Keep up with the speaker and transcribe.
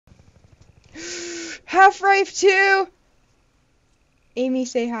Half-Life 2! Amy,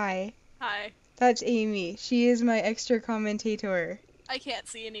 say hi. Hi. That's Amy. She is my extra commentator. I can't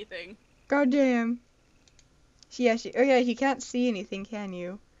see anything. Goddamn. Oh yeah, you can't see anything, can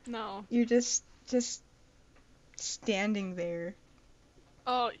you? No. You're just standing there.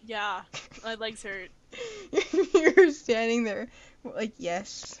 Oh, yeah. My legs hurt. You're standing there. Like,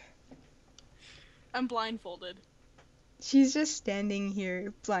 yes. I'm blindfolded. She's just standing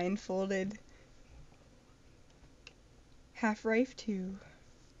here, blindfolded. Half-Life 2.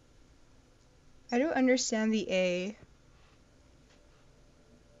 I don't understand the A.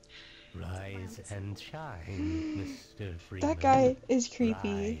 Rise and shine, Mr. Freeman. That guy is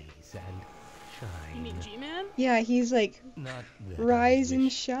creepy. Rise and shine. You mean G-Man? Yeah, he's like, Not that rise I and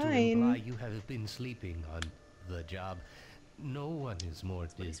wish to imply shine. you have been sleeping on the job. No one is more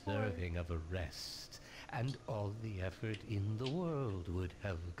deserving of a rest, and all the effort in the world would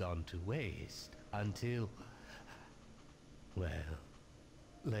have gone to waste until, well,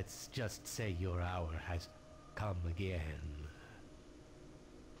 let's just say your hour has come again.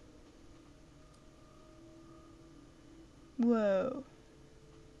 Whoa.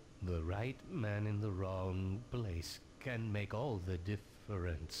 The right man in the wrong place can make all the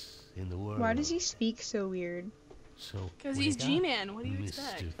difference in the world. Why does he speak so weird? So Because he's wake up, G-Man. What do you Mr.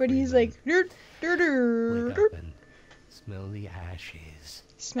 expect? But he's Freeman. like, dur, dur, dur, Wake dur. up and smell the ashes.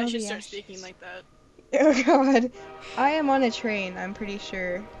 Smell I should the start ashes. speaking like that. Oh god. I am on a train, I'm pretty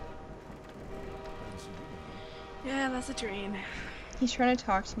sure. Yeah, that's a train. He's trying to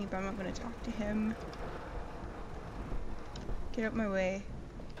talk to me, but I'm not gonna talk to him. Get out my way.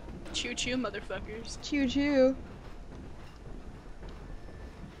 Choo-choo, motherfuckers. Choo choo.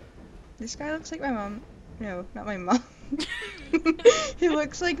 This guy looks like my mom. No, not my mom. He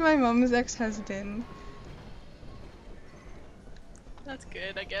looks like my mom's ex-husband. That's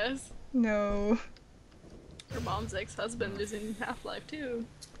good, I guess. No, Her mom's ex-husband is in Half-Life too.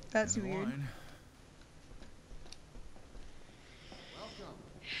 that's weird.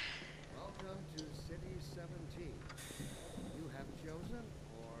 Welcome to City 17. You have chosen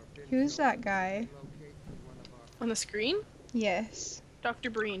or been Who's that chosen to guy? relocate to one of our On the screen? Yes. Dr.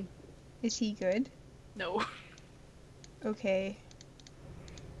 Breen. Is he good? No. Okay.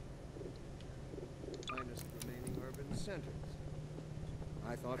 finest remaining urban centers.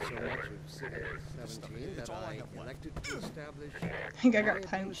 I thought so much of City 17 that I elected to establish I think I got my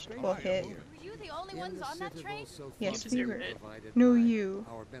punched administration or hit. here Were you the only in ones the on that citadel train? so Yes, thoughtfully we were. provided No, by you.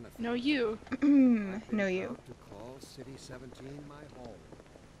 our benefit. No, you. I've been No, you. proud to call City 17 my home.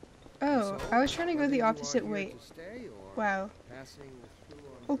 Oh, So, I was trying to go whether the you are opposite here way. to stay or Wow. passing through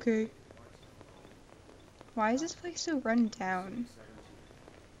on Okay. your way, Why is this place so run down?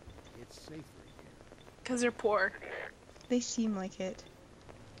 it's safer here. Because they're poor. They seem like it.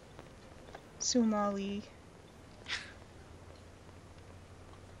 Somali.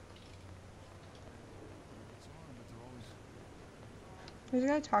 There's a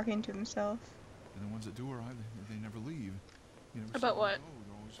guy talking to himself. And the ones that do arrive, they never leave. You never About see what? them go.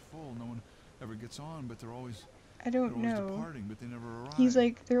 They're always full. No one ever gets on, but they're always I don't know. departing, but they never arrive. He's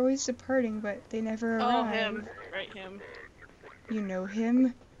like, they're always departing, but they never arrive. Oh, him. Right, him. You know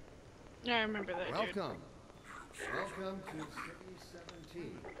him? Yeah, I remember that dude. Welcome. Welcome to City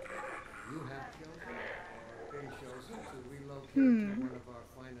 17. You have chosen or been chosen to relocate to one of our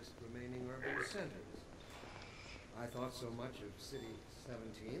finest remaining urban centers. I thought so much of City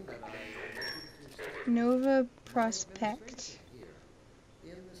 17 that I elected to establish Nova my Prospect. administration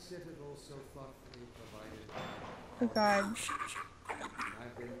here in the citadel so thoughtfully provided by Oh god.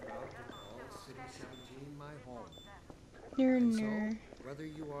 I've been proud to call City 17 my home. Ner And ner. so, whether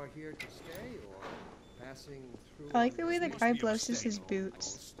you are here to stay or passing through I like on the your way the way, guy blouses his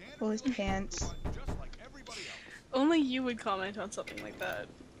boots. Well, his pants. Only you would comment on something like that.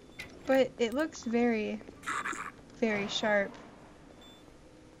 But it looks very, very sharp.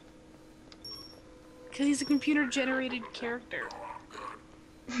 Because he's a computer-generated character.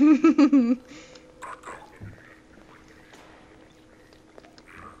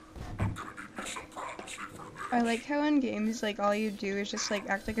 I like how in games, like, all you do is just, like,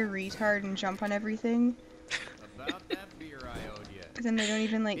 act like a retard and jump on everything. About that beer I owed you. But then they don't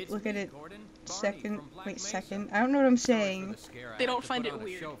even, like, It's look at me, it Gordon. Barney second. from Black Wait, Mesa. second. I don't know what I'm Sorry for saying. the scare. I They had don't to find put it on a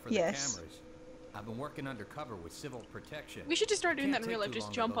weird. show for the Yes. cameras. I've been working undercover with civil protection. We should just start doing Can't that in real take life. too Just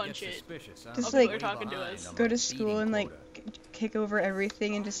long, jump they'll on get shit. suspicious. I'm Just, way like, talking to behind us. on Go my to school feeding and, like, quota. kick over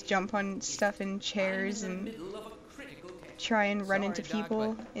everything and just jump on stuff in chairs and try and run into Sorry, Doc,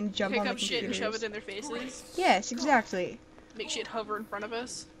 people and jump Pick on the up shit and shove computers. it in their faces. Yes, exactly. Make shit hover in front of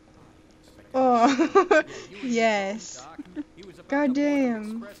us. Oh, You were yes. Doc. He was about God to board an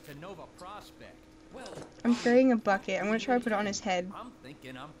damn. express to Nova Prospect. I'm carrying a bucket. I'm gonna try to put it on his head. I'm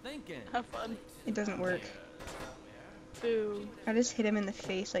thinking. Have fun. It doesn't work. Boo. I just hit him in the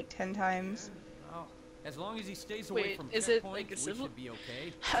face like 10 times. Oh, as long as he stays away Wait, from is it checkpoints, like a we civil- should be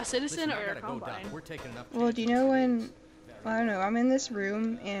okay. A citizen Listen, I or a gotta go, Doc. combine? We're taking enough Well, do you know chances when... as it is. I don't know, I'm in this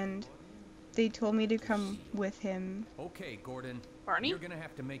room and they told me to come with him. Okay, Gordon. Barney? You're gonna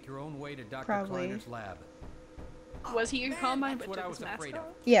have to make your own way to Dr. Probably. Kleiner's lab. Was he your combine That's but what took I his was mask afraid off?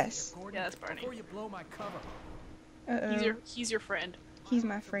 of. Yes. Gordon, Yeah, that's Barney. Before you blow my cover. Uh-oh. He's your friend. He's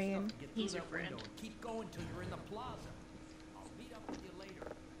my friend. Get He's through your that friend. window and keep going till you're in the plaza. I'll meet up with you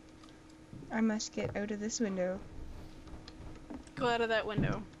later. I must get out of this window. Go out of that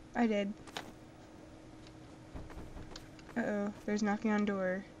window. I did. Uh-oh, there's knocking on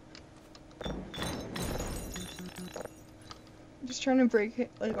door. Just trying to break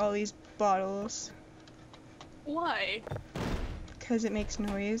like all these bottles Why? because it makes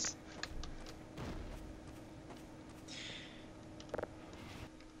noise.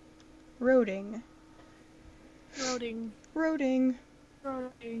 Roading. Roading. Roading.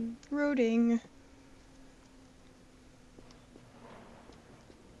 Roading. Roading.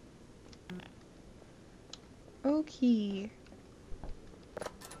 Okay.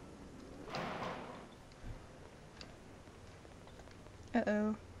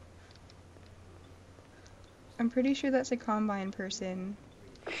 Uh-oh. I'm pretty sure that's a combine person.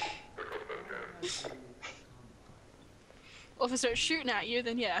 Well, if it starts shooting at you,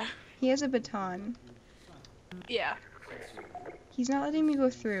 then yeah. He has a baton. Yeah. He's not letting me go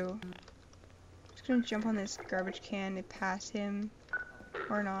through. Just gonna jump on this garbage can and pass him.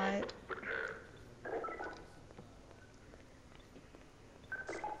 Or not.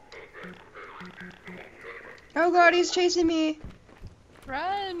 Oh god, he's chasing me!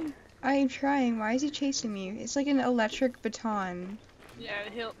 Run! I'm trying. Why is he chasing me? It's like an electric baton. Yeah,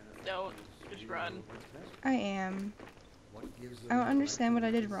 don't. Just run. I am. What gives I don't understand what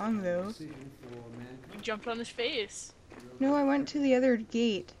I did wrong though. decision for mankind? You jumped on his face. No, I went to the other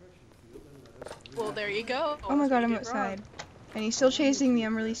gate. Well, there you go. Oh my That's god, what I'm you did wrong. outside. And he's still chasing me.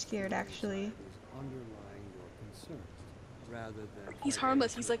 I'm really scared actually. Is underlying your concerns, rather than He's trying to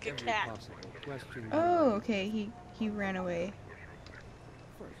harmless, he's like a every cat. possible question Oh, you okay. He ran away.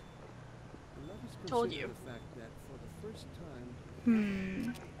 First, let us Told consider you. the fact that for the first time, Hmm.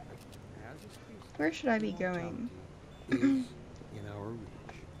 as a species, Where should I be going? mortality is in our reach.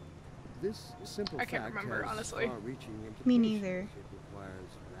 This simple I can't fact remember, has honestly. far-reaching Me implications. neither. It requires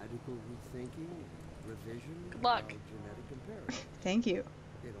radical rethinking and revision Good luck. of genetic imperative. Thank you.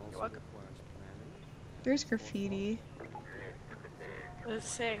 It also welcome. requires planning. There's graffiti. What does it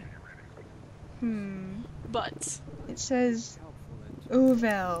say? Hmm. Butts. It says Helpful and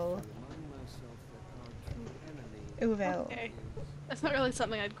Ovel. to remind myself that our true enemy Ovel. Okay. That's not really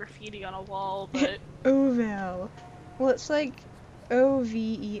something I'd graffiti on a wall, but Ovel. Well, it's like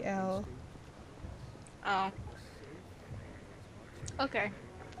O-V-E-L. oh. Okay.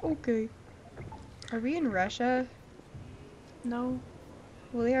 Okay. Are we in Russia? No.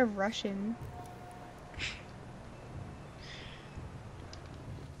 Well, they are Russian.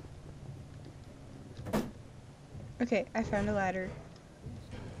 Okay, I found a ladder.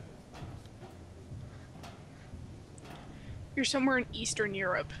 You're somewhere in Eastern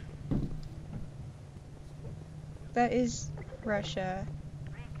Europe. That is Russia.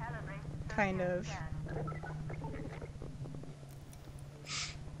 Kind of.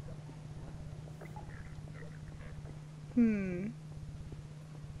 Hmm.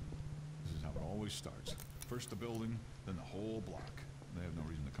 This is how it always starts. First the building, then the whole block. They have no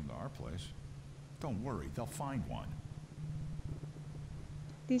reason to come to our place. Don't worry, they'll find one.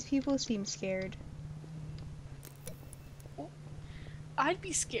 These people seem scared. I'd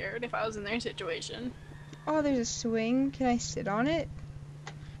be scared if I was in their situation. Oh, there's a swing. Can I sit on it?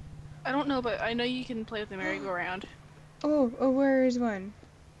 I don't know, but I know you can play with the merry-go-round. Oh, where is one?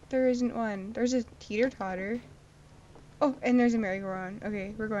 There isn't one. There's a teeter-totter. Oh, and there's a merry-go-round.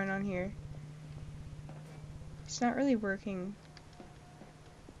 Okay, we're going on here. It's not really working.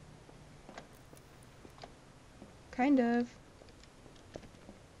 Kind of.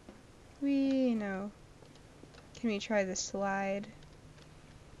 We know. Can we try the slide?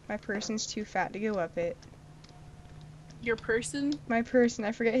 My person's too fat to go up it. Your person? My person,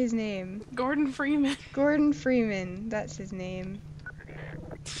 I forget his name. Gordon Freeman. Gordon Freeman, that's his name.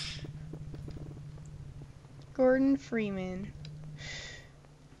 Gordon Freeman.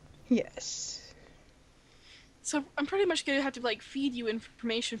 Yes. So I'm pretty much gonna have to like feed you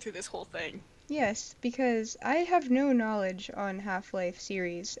information through this whole thing. Yes, because I have no knowledge on Half-Life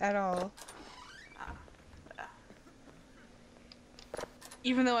series at all.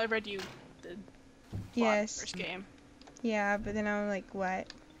 Even though I read you did. plot in the Yes. first game. Yeah, but then I'm like, what?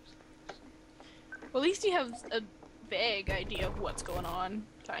 Well, at least you have a vague idea of what's going on,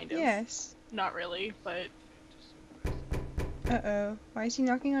 kind of. Yes. Not really, but Uh-oh. Why is he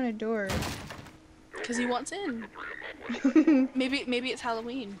knocking on a door? because he wants in. Maybe it's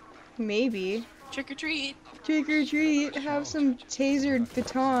Halloween. Maybe. Trick or treat. Trick or treat, have some tasered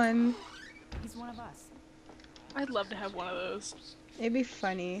baton. He's one of us. I'd love to have one of those. It'd be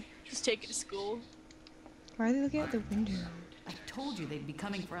funny. Just take it to school. Why are they looking out the window? I told you they'd be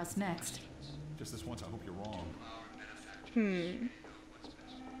coming for us next. Just this once, I hope you're wrong.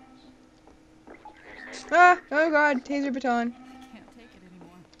 Ah! Oh god, taser baton. I can't take it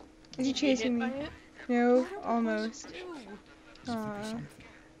anymore. Is he Get chasing hit me? by it? No, almost. Ew. Aw.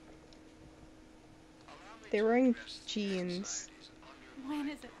 They're wearing jeans. When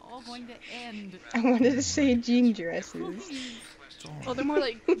is it all going to end? I wanted to say jean dresses. Please. Oh, they're more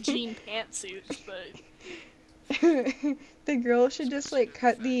like jean pantsuits, but The girl should just like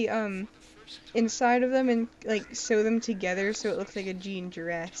cut the inside of them and like sew them together so it looks like a jean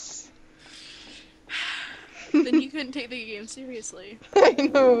dress. then you couldn't take the game seriously. I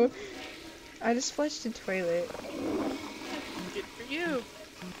know. I just flushed the toilet. Good for you.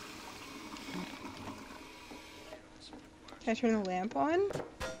 Can I turn the lamp on?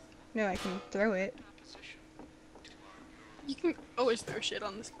 No, I can throw it. You can always throw shit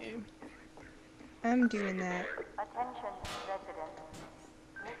on this game. I'm doing that. Attention residents.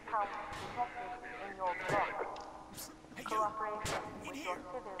 Miscounts detected in your block. Cooperation with your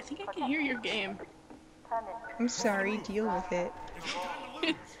civil I think I can hear your game. permit. I'm sorry, deal with it.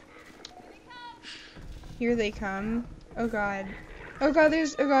 Here they come. Oh god. Oh god,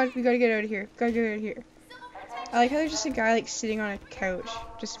 oh god, we gotta get out of here. Gotta get out of here. I like how there's just a guy like sitting on a couch,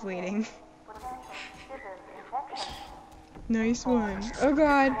 just waiting. Nice one. Oh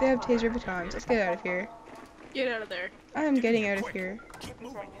god, they have taser batons. Let's get out of here. Get out of there. I'm getting out of here.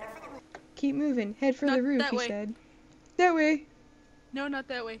 Keep moving. Head for the Not roof, that he way. said. That way. No, not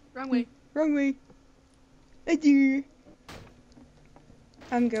that way. Wrong way. Wrong way. Adieu.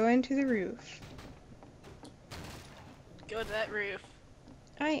 I'm going to the roof. Go to that roof.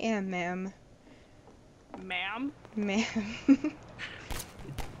 I am, ma'am. Ma'am? Ma'am.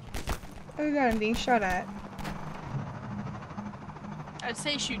 Oh god, I'm being shot at. I'd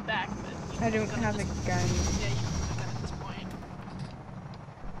say shoot back, but... you I don't gotta have a just- gun. Yeah, you don't have a gun at this point.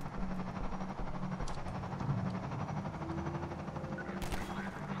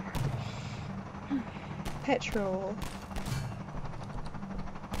 Petrol.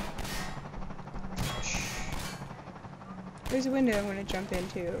 There's a window I'm gonna jump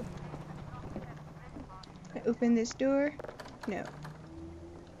into. Can I open this door? No.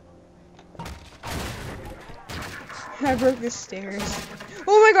 I broke the stairs.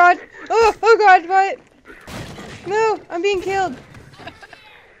 Oh my god! Oh god, what? No, I'm being killed.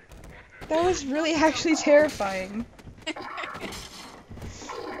 That was really actually terrifying.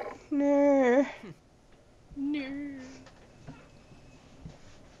 No. No.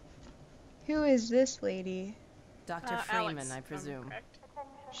 Who is this lady? Dr. Freeman, Alex, I if I'm presume. correct.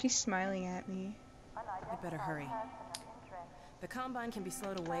 She's smiling at me. You better hurry. The Combine can be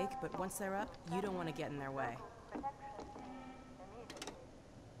slow to wake, but once they're up, you don't want to get in their way.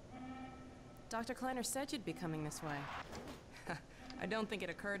 Dr. Kleiner said you'd be coming this way. I don't think it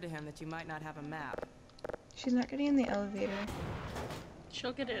occurred to him that you might not have a map. She's not getting in the elevator.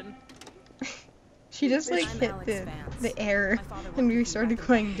 She'll get in. She just like I'm hit Alex the Vance. air My father and worked we with started me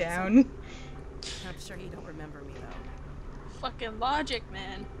going back in down. I'm sure you don't remember me, though. Fucking logic,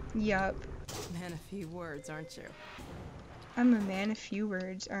 man. Yup. Man, a few words, aren't you? I'm a man of few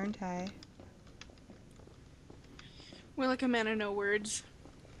words, aren't I? We're like a man of no words.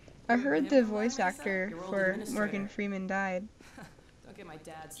 I heard the voice Your actor old for administrator. Morgan Freeman died. Don't get my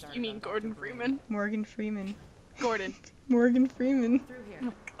dad started. You mean on Dr. Gordon Blue. Freeman? Morgan Freeman. Gordon. Morgan Freeman. Through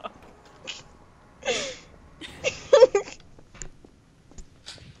here.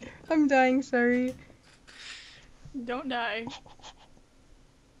 I'm dying, sorry. Don't die.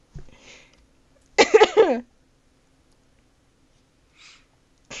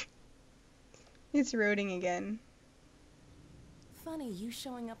 It's roading again. Funny, you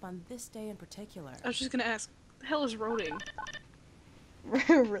showing up on this day in particular. I was just gonna ask, the hell is roading?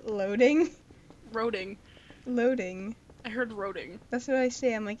 Loading? Roading. Loading. I heard roading. That's what I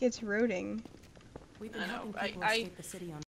say. I'm like, it's roading. We've been I know, helping I- people I- escape the city on